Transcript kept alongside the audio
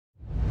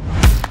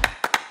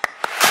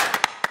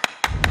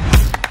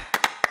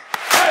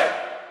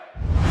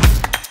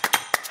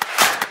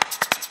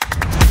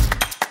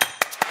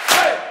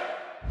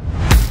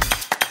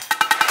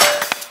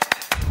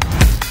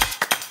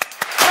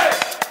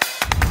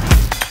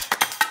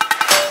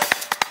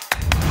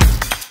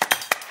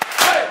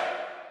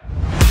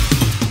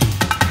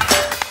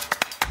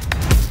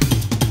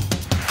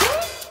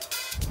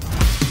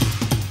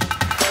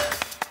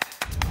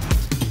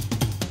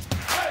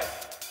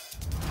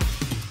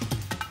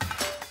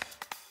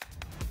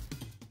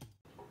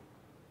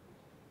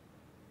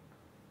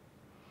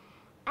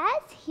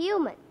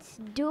humans,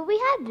 do we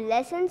have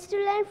lessons to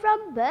learn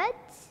from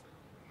birds?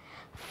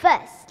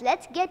 First,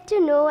 let's get to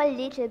know a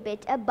little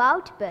bit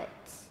about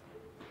birds.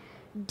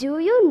 Do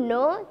you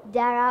know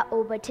there are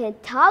over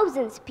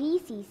 10,000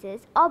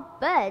 species of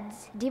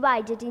birds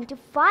divided into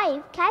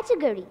 5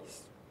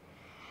 categories?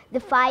 The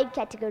 5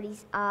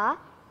 categories are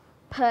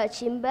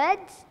perching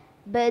birds,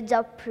 birds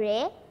of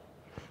prey,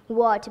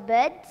 water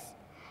birds,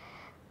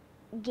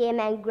 game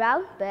and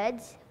ground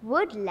birds,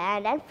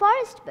 woodland and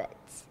forest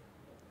birds.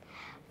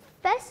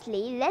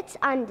 Firstly, let's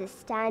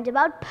understand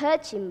about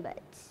perching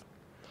birds.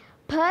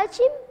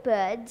 Perching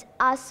birds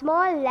are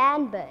small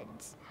land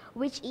birds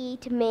which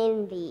eat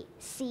mainly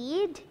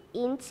seed,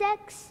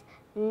 insects,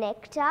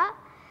 nectar.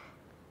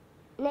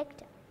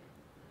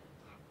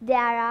 There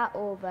are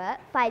over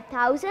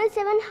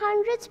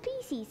 5,700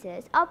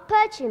 species of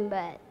perching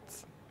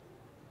birds.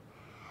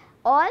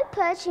 All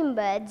perching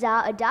birds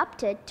are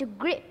adapted to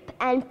grip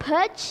and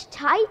perch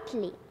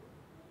tightly.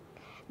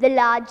 The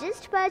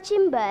largest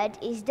perching bird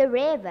is the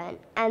raven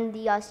and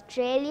the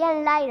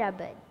Australian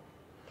lyrebird.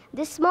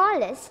 The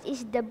smallest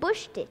is the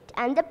bush tit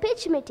and the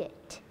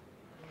pitch-mittit.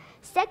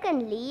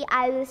 Secondly,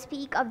 I will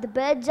speak of the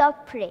birds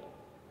of prey.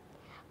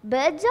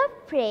 Birds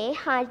of prey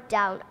hunt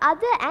down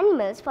other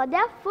animals for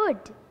their food.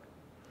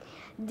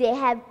 They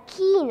have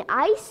keen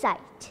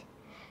eyesight,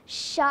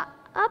 sharp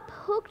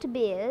hooked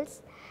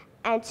bills,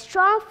 and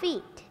strong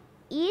feet,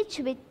 each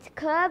with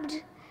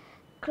curved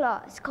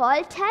claws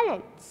called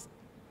talons.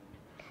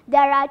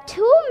 There are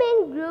 2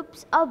 main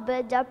groups of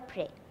birds of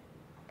prey.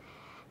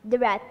 The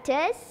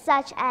raptors,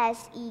 such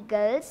as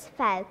eagles,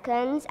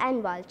 falcons,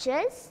 and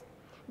vultures.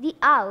 The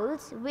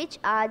owls, which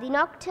are the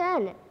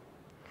nocturnal.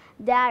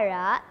 There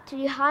are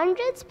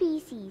 300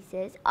 species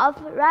of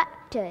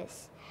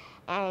raptors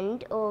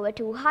and over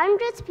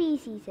 200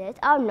 species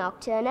of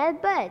nocturnal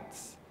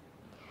birds.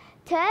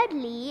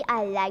 Thirdly,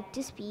 I like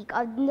to speak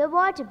of the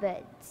water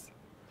birds.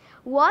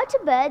 Water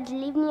birds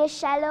live near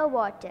shallow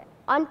water,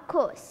 on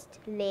coast,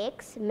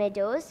 lakes,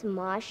 meadows,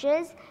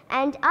 marshes,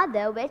 and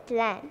other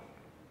wetland.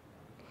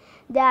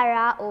 There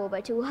are over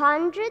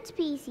 200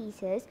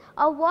 species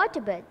of water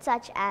birds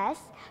such as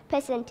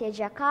Pescentia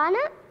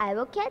jacana,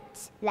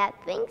 avocates,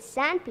 lapwing,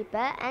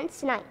 sandpiper, and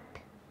snipe.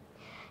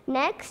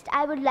 Next,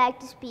 I would like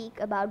to speak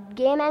about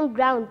game and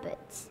ground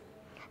birds.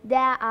 There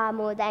are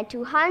more than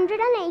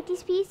 280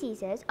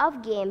 species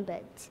of game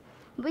birds,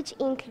 which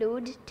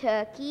include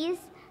turkeys,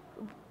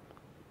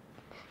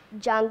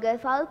 jungle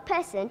fowl,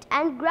 pheasant,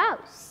 and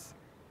grouse.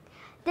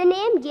 The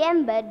name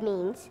game bird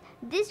means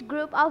this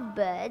group of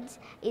birds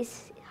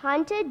is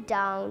hunted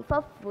down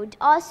for food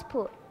or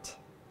sport.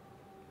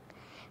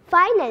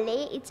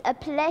 Finally, it's a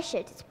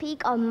pleasure to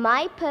speak of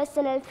my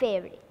personal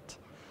favorite,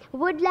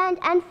 woodland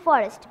and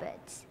forest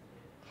birds.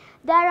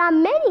 There are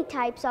many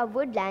types of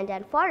woodland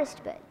and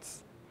forest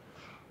birds.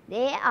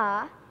 They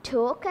are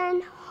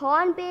toucan,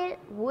 hornbill,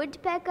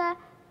 woodpecker,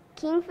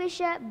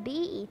 kingfisher,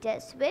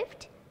 bee-eater,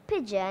 swift,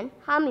 pigeon,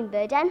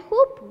 hummingbird, and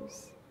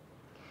hoopoes.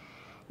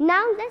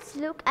 Now let's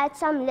look at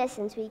some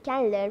lessons we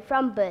can learn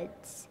from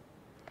birds.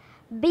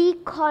 Be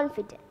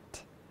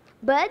confident.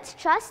 Birds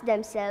trust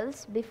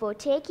themselves before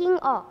taking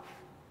off.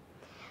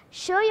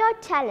 Show your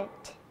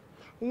talent.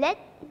 Let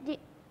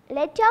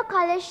your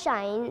colors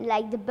shine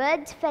like the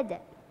bird's feather.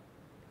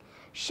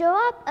 Show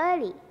up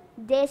early.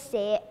 They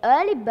say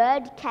early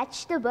bird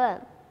catch the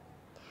worm.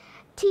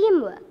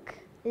 Teamwork.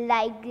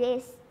 Like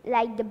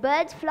the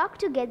birds flock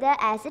together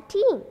as a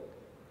team.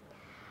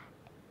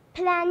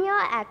 Plan your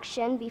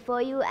action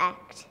before you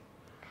act.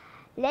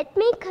 Let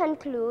me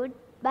conclude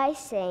by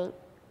saying,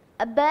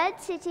 a bird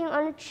sitting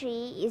on a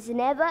tree is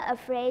never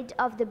afraid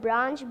of the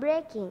branch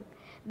breaking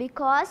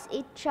because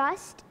its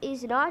trust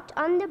is not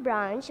on the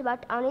branch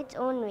but on its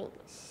own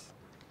wings.